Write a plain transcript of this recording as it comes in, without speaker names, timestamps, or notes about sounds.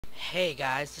Hey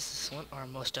guys, this is Swim or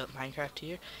Most Up Minecraft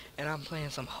here, and I'm playing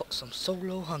some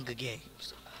solo Hunger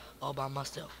Games all by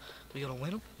myself. We're gonna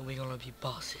win them, and we're gonna be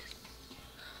bosses.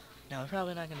 Now we're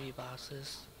probably not gonna be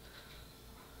bosses.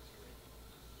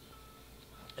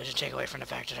 It doesn't take away from the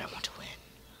fact that I want to win.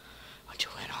 I want to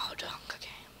win all the Hunger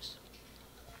Games.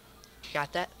 You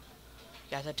got that?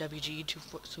 You got that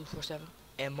WGE247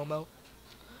 and Momo?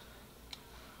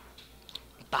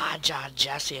 Baja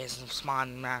Jesse is smart.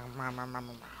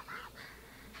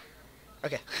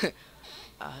 Okay.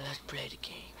 Let's play the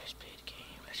game. Let's play the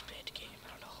game. Let's play the game. I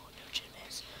don't know who Nuchum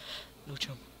is.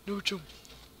 Nuchum.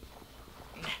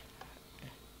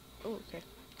 Oh, okay.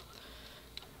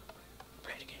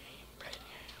 Play the game. Play the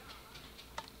game.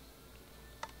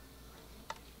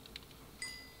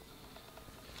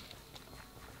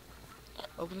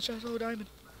 Open the chest. Oh, diamond.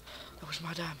 That was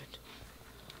my diamond.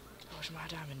 That was my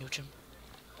diamond, Nuchum.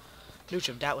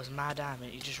 Nuchum, that was my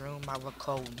diamond. You just ruined my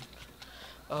code.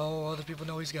 Oh, other people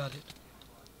know he's got it.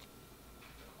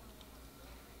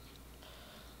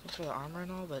 Thanks for the armor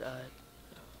and all, but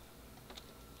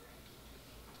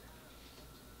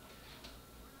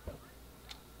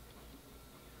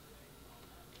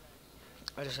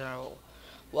I just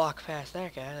walk past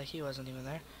that guy like he wasn't even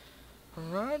there.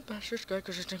 Run past this guy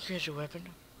because it's a weapon.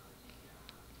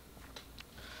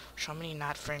 So many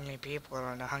not friendly people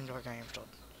are in the Hunger Games, though.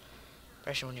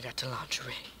 Especially when you got the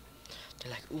lingerie. They're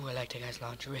like, ooh, I like that guy's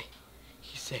lingerie.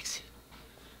 He's sexy.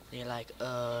 And you're like,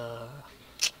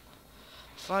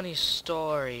 funny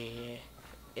story.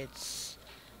 It's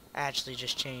actually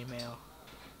just chainmail.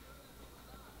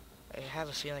 I have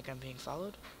a feeling like I'm being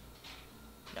followed.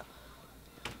 No.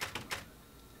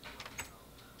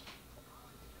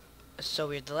 It's so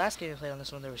weird. The last game I played on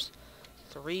this one, there was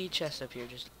 3 chests up here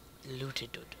just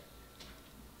looted, dude.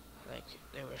 Like,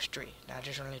 there was 3. Now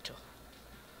just only 2.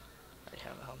 I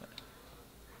have a helmet.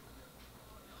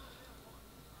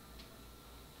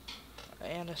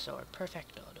 And a sword.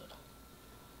 Perfecto, dude.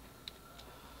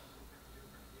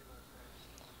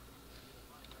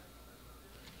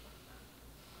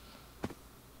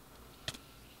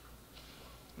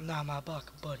 Nah, my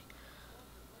buck, buddy.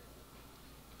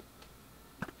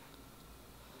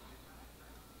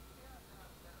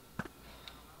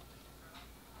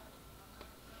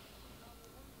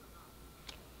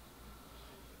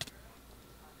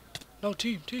 No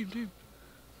team.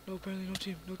 No, apparently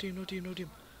no team.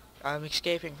 I'm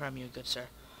escaping from you, good sir.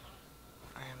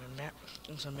 I am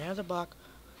a man of the buck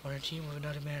on a team with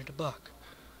another man of the buck.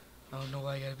 I don't know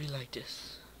why you gotta be like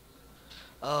this.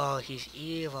 Oh, he's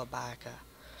evil, Baka.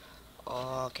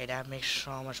 Oh, okay, that makes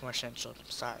so much more sense. I'm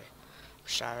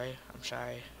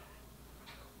sorry.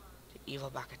 The evil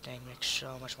Baka thing makes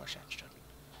so much more sense, dude.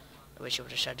 I wish you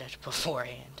would have said that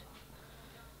beforehand.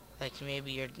 Like,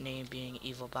 maybe your name being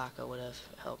Evil Baka would have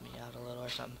helped me out a little or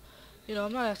something. You know,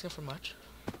 I'm not asking for much.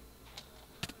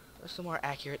 That's a more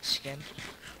accurate skin.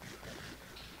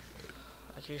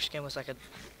 Like, your skin was like a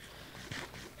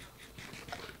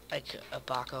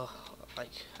Baka,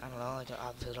 like, I don't know, like the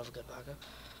opposite of a good Baka.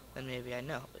 Then maybe I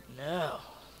know, but no.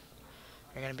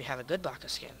 You're gonna have a good Baka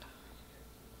skin.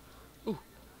 Ooh.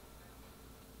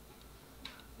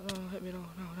 Oh, hit me, no.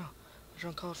 That's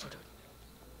uncalled for, dude.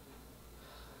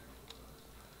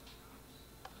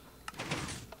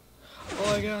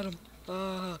 Oh, I got him.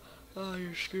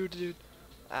 You're screwed, dude.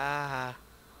 Ah.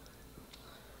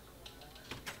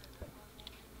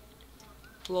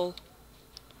 Lol.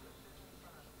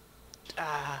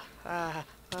 Ah.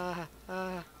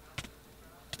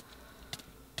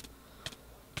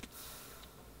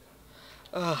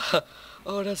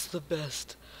 Oh, that's the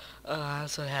best.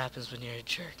 That's what happens when you're a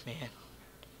jerk, man.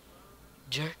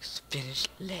 Jerks finish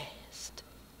last.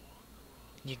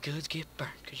 Your goods get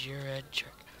burnt because you're a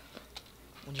jerk.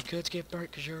 When your goods get burnt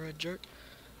because you're a jerk,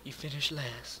 you finish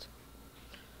last.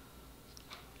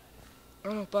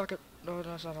 Oh no, Baka. No,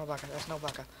 that's not no Baka. That's no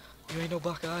Baka. You ain't no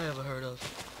Baka I ever heard of.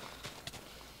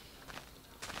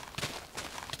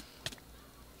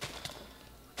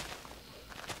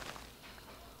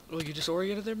 Oh, you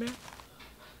disoriented there, man?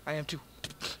 I am too.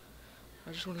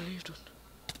 I just want to leave, dude.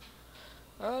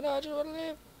 Oh no, I just want to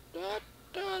leave. No,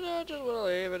 I just want to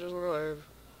leave.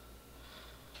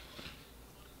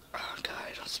 Oh god,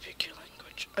 I don't speak your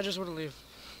language. I just want to leave.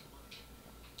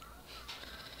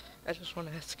 I just want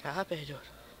to escape, dude.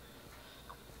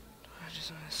 I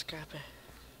just want to escape.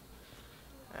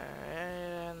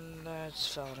 And that's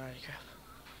falling out of crap.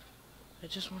 I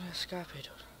just want to escape, dude.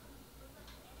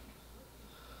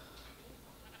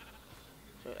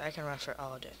 Dude, I can run for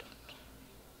all day, dude.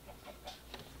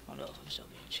 I don't know if I'm still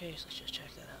being chased. Let's just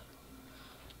check that out.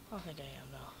 I don't think I am,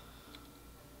 no.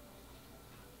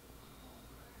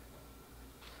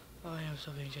 Oh, I am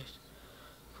still being chased.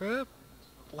 Crap.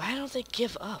 Why don't they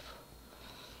give up?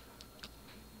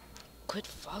 Quit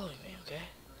following me, okay?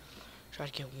 Try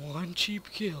to get one cheap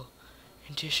kill,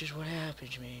 and this is what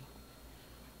happens, man.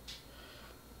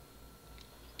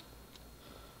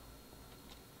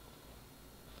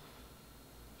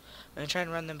 I'm trying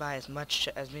to run them by as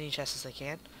many chests as I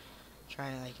can.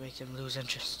 Trying to like make them lose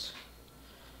interest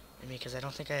in me because I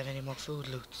don't think I have any more food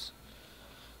loots.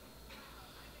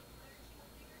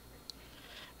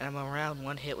 And I'm around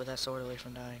one hit with that sword away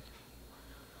from dying.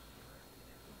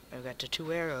 I've got the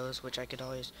 2 arrows, which I could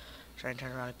always try and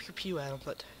turn around and pew pew at them,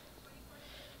 but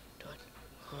dude,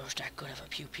 who's that good of a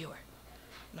pew pewer?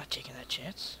 I'm not taking that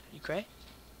chance. You cray?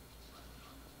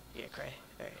 Yeah, cray.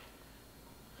 Alright.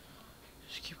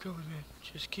 Just keep going, man.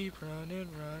 Just keep running,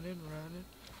 running, running.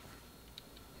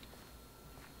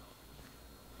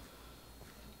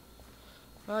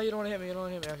 Oh, you don't want to hit me, you don't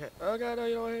want to hit me. Okay. Oh god, no,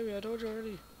 you don't want to hit me. I told you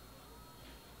already.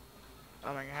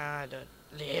 Oh my god, dude.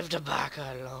 Leave the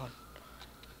baka alone.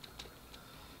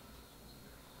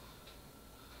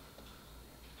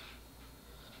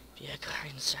 Be a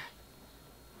kind sir.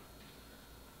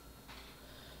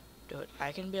 Dude,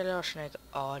 I can be a little snake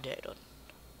all day, dude.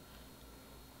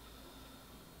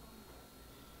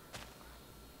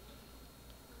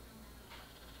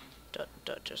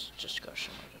 Just go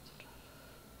somewhere, dude.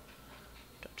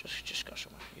 Just go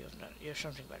somewhere. You have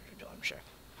something better to do, I'm sure.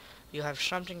 You have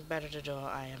something better to do,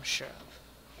 I am sure of.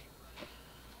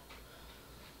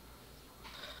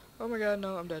 Oh my god,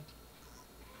 no, I'm dead.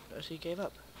 He gave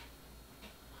up.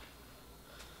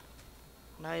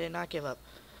 No, he did not give up.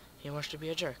 He wants to be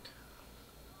a jerk.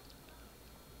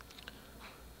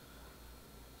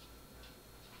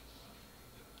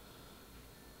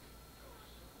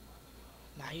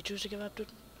 Now you choose to give up, dude.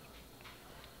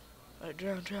 Alright,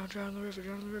 drown in the river,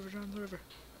 drown in the river, drown in the river.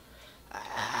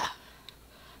 Ah.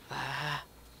 Ah.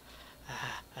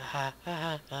 Ah. Ah.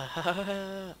 Ah.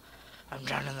 Ah. I'm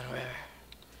drowning in the river.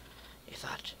 You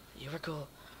thought you were cool.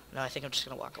 No, I think I'm just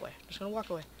gonna walk away. Just gonna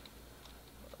walk away.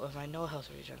 With my no health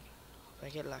regen. If I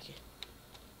get lucky.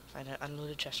 Find an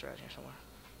unlooted chest around here somewhere.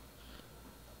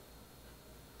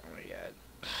 Oh my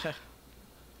god.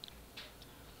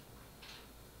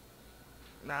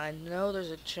 Now I know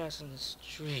there's a chest in this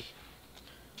tree.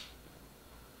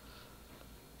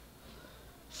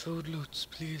 Food loots,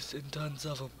 please, and tons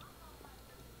of them.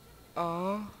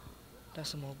 Aw, that's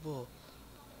some more bull.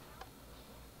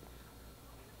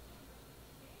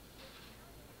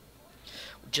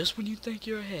 Just when you think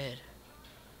you're ahead.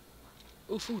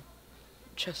 Oh, food.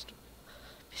 Chest.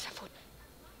 Piece of food.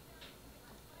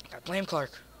 Got blame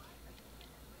Clark.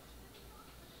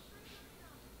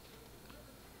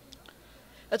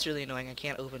 That's really annoying. I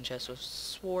can't open chests with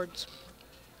swords.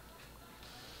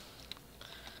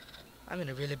 I'm in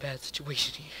a really bad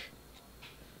situation here.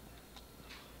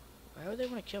 Why would they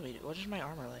want to kill me? What is my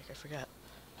armor like? I forgot.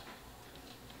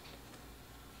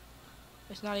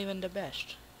 It's not even the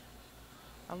best.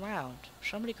 I'm round.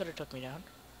 Somebody could have took me down.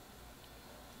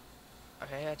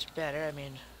 Okay, that's better. I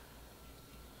mean,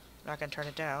 I'm not gonna turn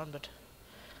it down, but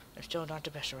they're still not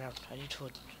the best around. I need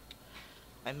food.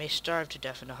 I may starve to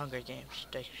death in the Hunger Games.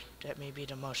 That may be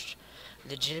the most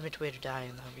legitimate way to die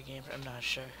in the Hunger Games. I'm not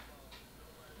sure.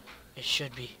 It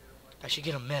should be. I should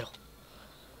get a medal.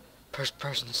 First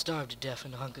person to starve to death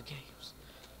in the Hunger Games.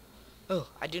 Oh,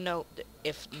 I do know that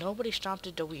if nobody stomped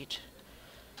at the wheat.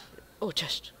 Oh,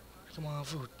 chest. Come on,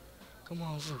 food. Come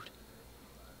on, food.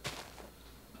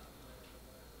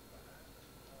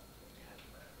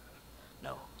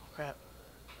 No, crap.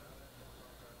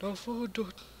 No food,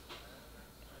 dude.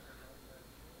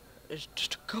 It's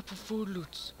just a couple food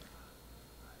loots.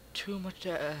 Too much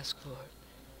to ask for.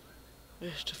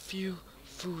 Just a few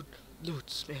food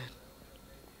loots, man.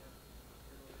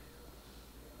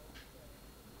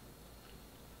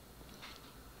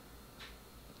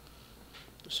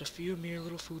 Just a few mere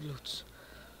little food loots.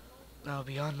 I'll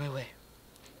be on my way.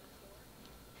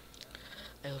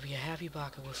 I will be a happy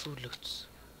baka with food loots.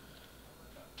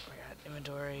 Oh my god,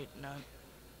 inventory, none.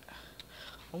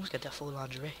 Almost got that full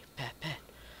lingerie. Pat, pat.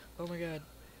 Oh my god.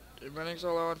 I'm running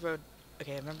so low on food.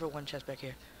 Okay, I remember one chest back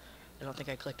here. I don't think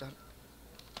I clicked on.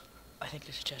 I think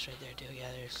there's a chest right there too. Yeah,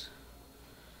 there's.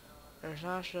 There's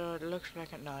also, it looks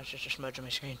like it. No, it's just a smudge on my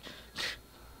screen.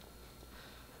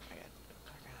 I got.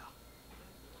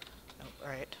 Nope,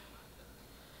 alright.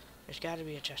 There's gotta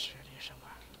be a chest around here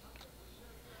somewhere.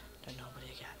 That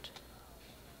nobody got.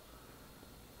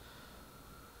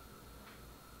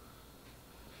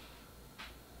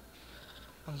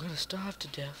 I'm gonna starve to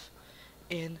death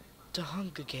in the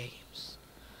Hunger Games.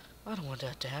 I don't want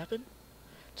that to happen.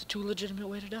 It's a too legitimate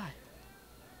way to die.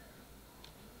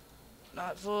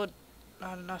 Not food.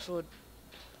 Not enough food.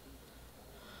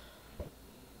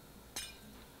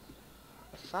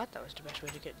 I thought that was the best way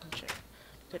to get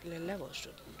the levels,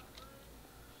 dude.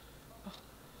 Oh,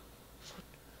 food.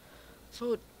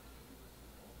 Food.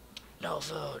 No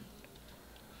food.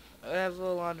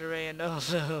 Level lingerie and no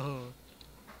food.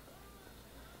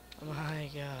 Oh my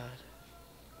god.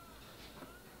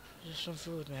 Just some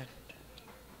food, man.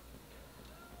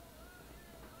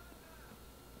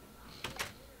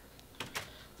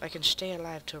 If I can stay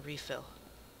alive to refill,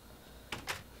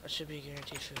 that should be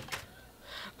guaranteed food.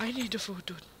 I need the food,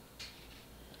 dude.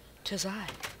 'Tis I.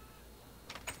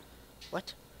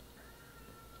 What?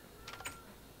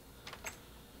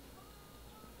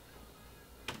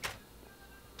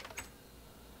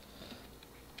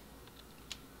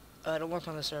 I don't work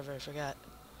on the server, I forgot.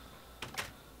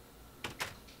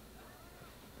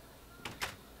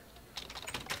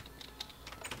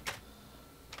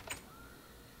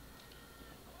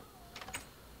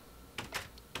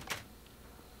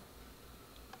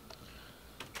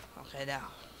 Okay, now.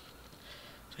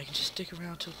 So I can just stick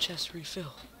around till chests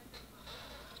refill.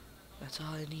 That's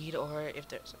all I need, or if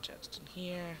there's a chest in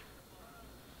here.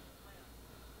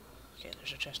 Okay,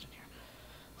 there's a chest in here.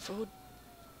 Food.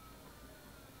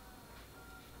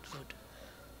 Food.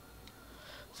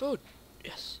 Food!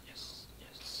 Yes, yes,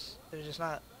 yes. There's just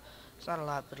not, it's not a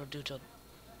lot, but it'll do till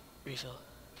refill.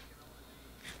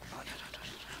 Oh, no.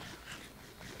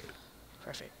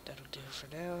 Perfect, that'll do for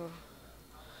now.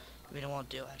 I mean, it won't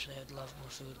do, actually, I'd love more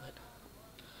food, but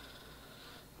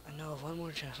I know of one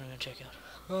more chest I'm gonna check out.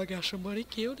 Oh, I got somebody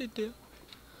killed in there.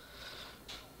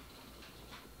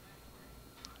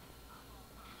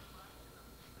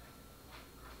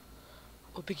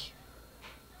 Oh, piggy.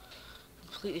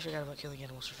 Completely forgot about killing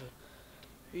animals for food.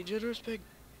 Be generous, pig.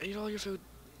 Eat all your food.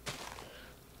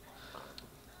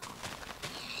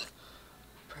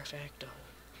 Perfecto.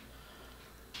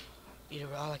 Eat it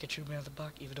raw like a true man of the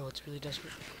buck, even though it's really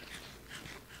desperate.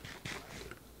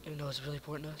 Even though it's really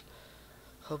important to us.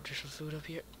 Hope there's some food up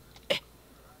here. Eh.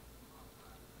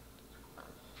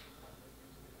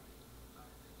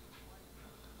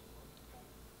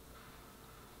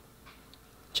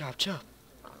 Chop, chop.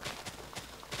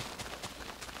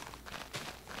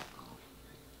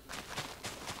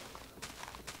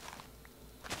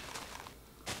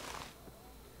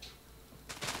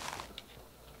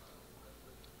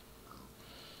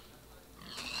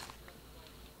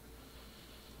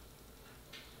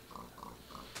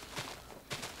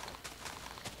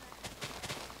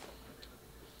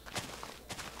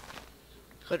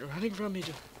 Quit running from me,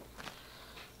 dude.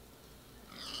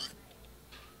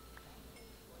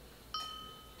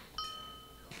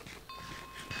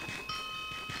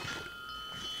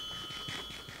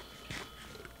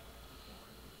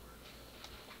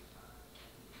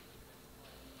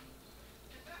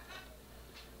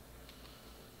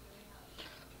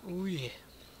 Ooh yeah.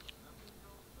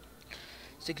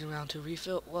 Sticking around to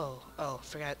refill. Whoa. Oh,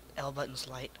 forgot L button's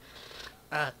light.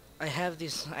 I have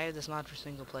this mod for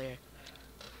single player.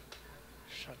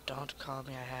 So don't call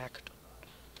me a hack.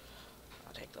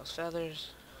 I'll take those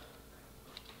feathers.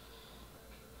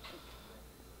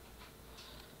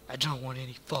 I don't want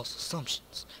any false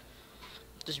assumptions.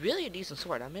 There's really a decent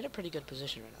sword. I'm in a pretty good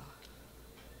position right now.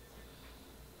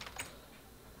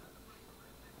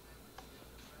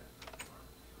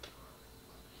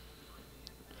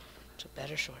 It's a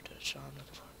better sword, that's all I'm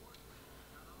looking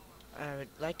for. I would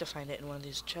like to find it in one of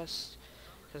these chests,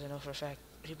 because I know for a fact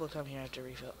people come here after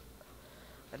refill.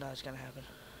 I know it's gonna happen.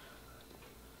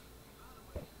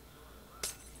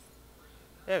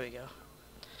 There we go.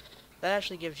 That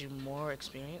actually gives you more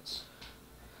experience.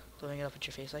 Blowing it up at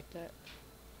your face like that.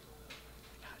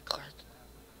 God,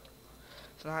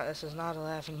 Clark. This is not a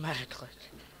laughing matter, Clark.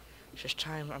 It's just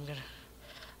time.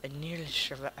 I nearly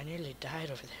survived. I nearly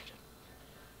died over there.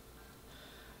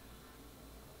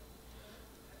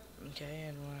 Okay,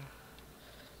 and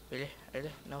really?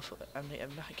 No food. I'm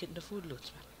not getting the food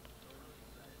loots, man.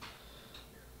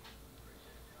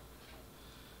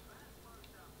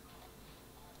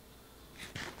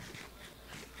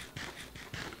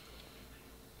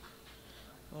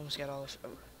 Almost got all of.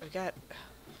 I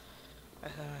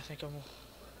think I'm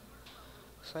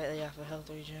slightly off of health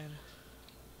regen.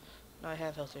 No, I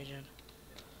have health regen.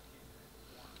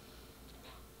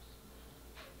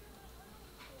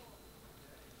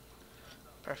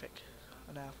 Perfect.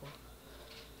 An apple.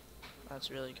 That's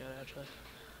really good, actually.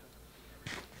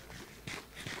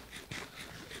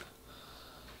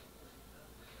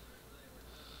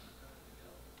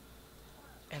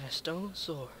 And a stone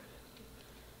sword.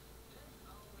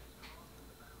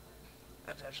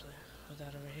 That's actually, put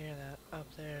that over here, that up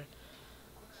there.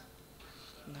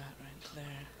 That right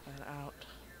there, and out.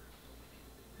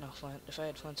 No flint. If I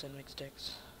had flints, I'd make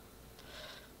sticks.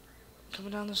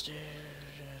 Coming down the stairs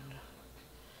and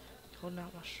holding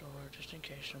out my sword just in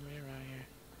case somebody's around here.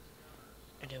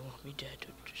 And they won't be dead,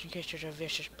 dude. Just in case there's a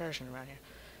vicious person around here.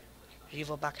 Is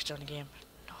Evil Bach still in the game?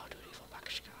 No, dude, Evil Bach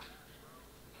is gone.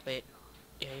 Wait.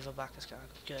 Yeah, Evil Bach is gone.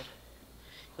 Good.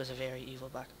 It was a very evil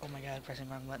Bach. Oh my god, pressing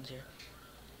wrong buttons here.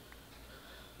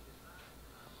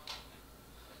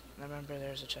 And remember,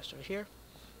 there's a chest over here.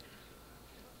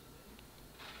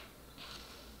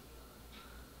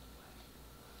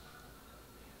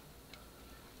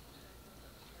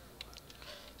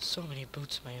 So many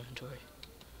boots in my inventory.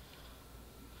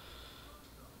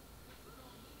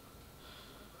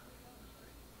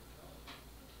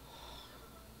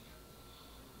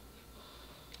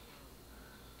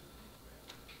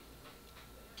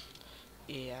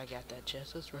 Yeah, I got that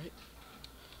chest, that's right.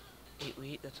 8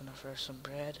 wheat, that's enough for some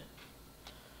bread.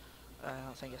 I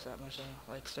don't think it's that much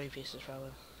though, like 3 pieces probably.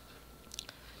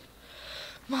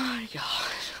 My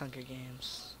god, Hunger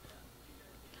Games.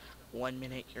 1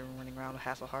 minute you're running around with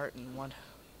half a heart and 1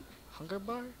 hunger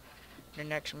bar. The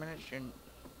next minute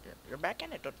you're back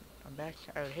in it. I'm back.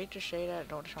 I would hate to say that,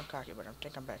 don't sound cocky, but I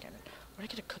think I'm back in it. Where'd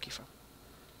I get a cookie from?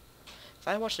 If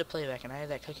I watched the playback and I had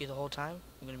that cookie the whole time,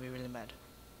 I'm gonna be really mad.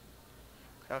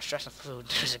 I was stressing for food.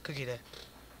 There's a cookie there.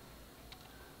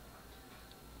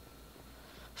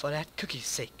 For that cookie's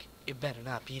sake, it better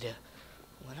not be there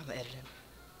when I'm editing.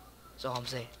 That's all I'm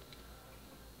saying.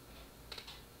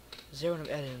 There when I'm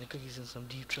editing, the cookie's in some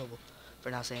deep trouble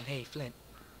for not saying, hey, Flint,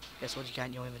 guess what you got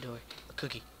in your inventory? A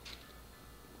cookie.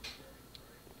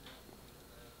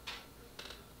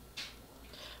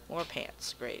 More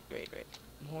pants. Great, great, great.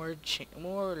 More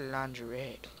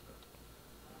lingerie.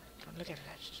 Don't look at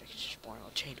that. It's just boring.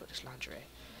 I'll change with this lingerie.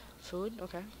 Food?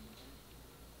 Okay.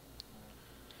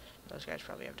 Those guys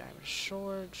probably have diamond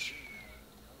swords.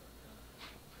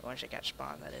 Once they got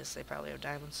spawned, that is. They probably have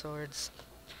diamond swords.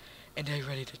 And they're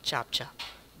ready to chop.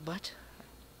 But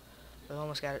I've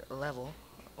almost got a level.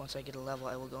 Once I get a level,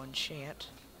 I will go enchant.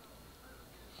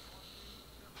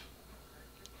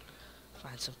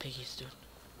 Find some piggies, dude.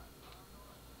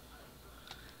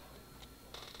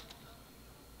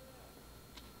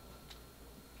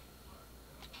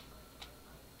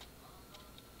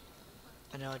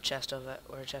 I know a chest of it,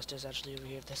 where a chest is actually over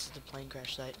here. This is the plane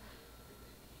crash site.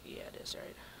 Yeah, it is,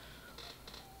 right.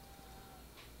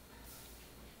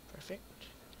 Perfect.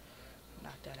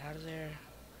 Knock that out of there.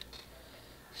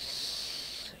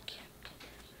 I can't go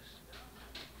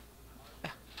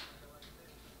back.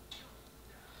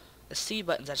 The C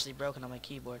button's actually broken on my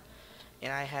keyboard.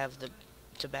 And I have the,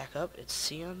 to back up, it's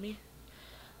C on me.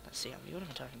 Not C on me, what am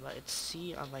I talking about? It's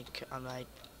C on my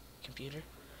computer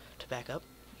to back up.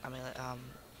 I mean,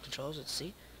 controls, it's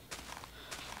C.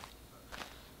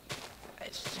 I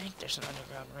think there's an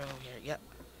underground room here. Yep.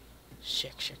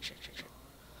 Shit.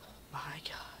 My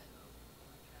god.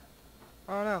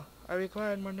 Oh no, I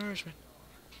required more nourishment.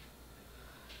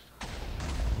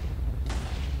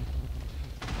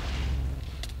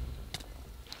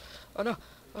 Oh no.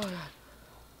 Oh god.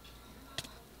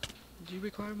 Do you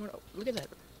require more? Oh, look at that.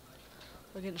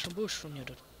 We're getting some boost from you,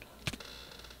 dude.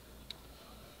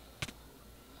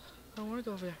 I don't want to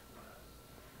go over there.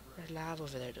 There's lava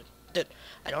over there, dude. Dude,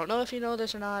 I don't know if you know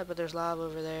this or not, but there's lava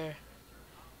over there.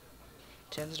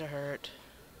 Tends to hurt.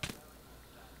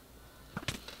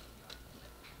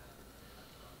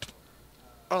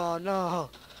 Oh no.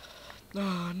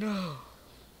 No.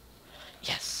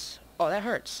 Yes. Oh, that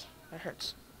hurts. That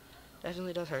hurts.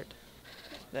 Definitely does hurt.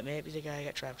 That may be the guy who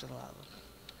got trapped in the lava.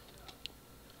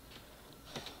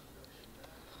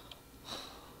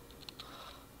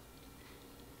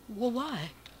 Well,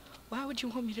 why? Why would you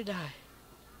want me to die?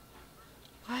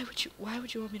 Why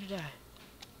would you want me to die?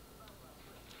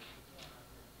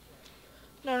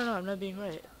 No, I'm not being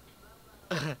right.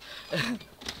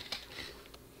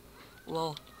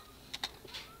 Well,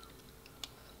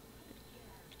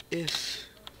 if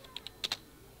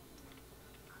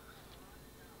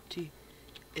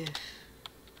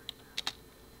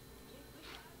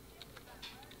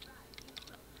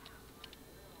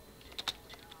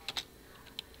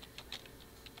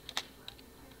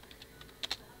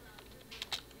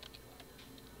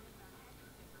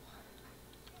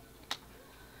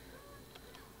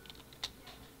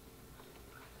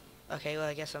okay, well,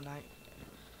 I guess I'm not.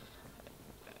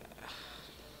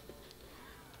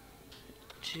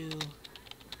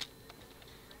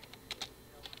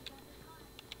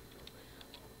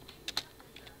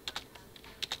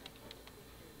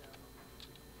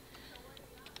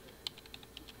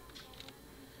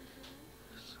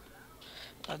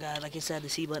 Oh god, like I said, the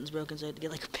C button's broken, so I had to get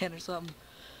like a pen or something.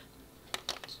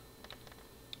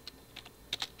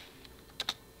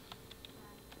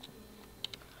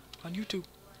 On YouTube.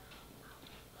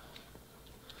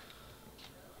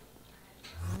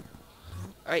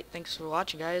 Alright, thanks for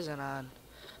watching, guys, and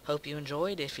hope you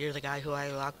enjoyed. If you're the guy who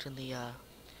I locked in the,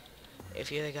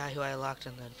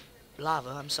 lava,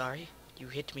 I'm sorry. You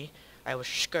hit me. I was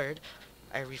scared.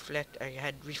 I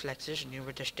had reflexes, and you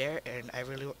were just there, and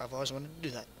I've always wanted to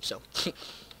do that, so.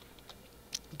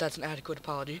 That's an adequate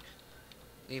apology.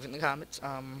 Leave it in the comments.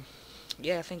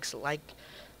 Yeah, thanks.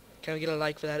 Can we get a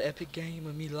like for that epic game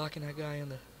of me locking that guy in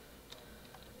the,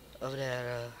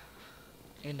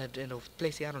 in the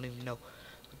place I don't even know.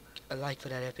 A like for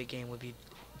that epic game would be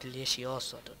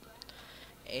delicioso.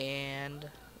 And,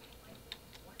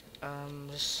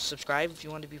 just subscribe if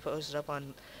you want to be posted up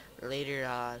on later,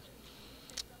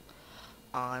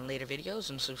 later videos,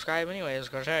 and subscribe anyways,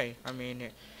 cause hey, I mean,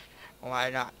 why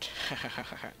not?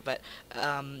 But,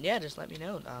 yeah, just let me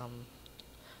know,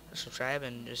 subscribe,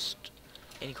 and just,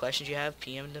 any questions you have,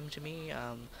 PM them to me.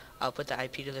 I'll put the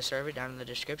IP to the server down in the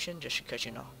description, just because,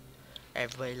 you know,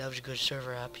 everybody loves a good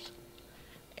server IP.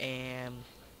 And,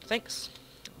 thanks.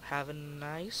 Have a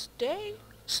nice day.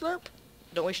 Slurp.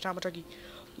 Don't waste your time on turkey.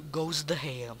 Goes the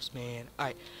hams, man.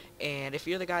 Alright, and if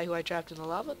you're the guy who I trapped in the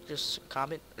lava, just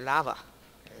comment lava.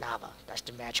 Lava. That's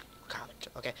the magic comment.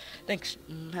 Okay, thanks.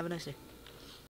 Have a nice day.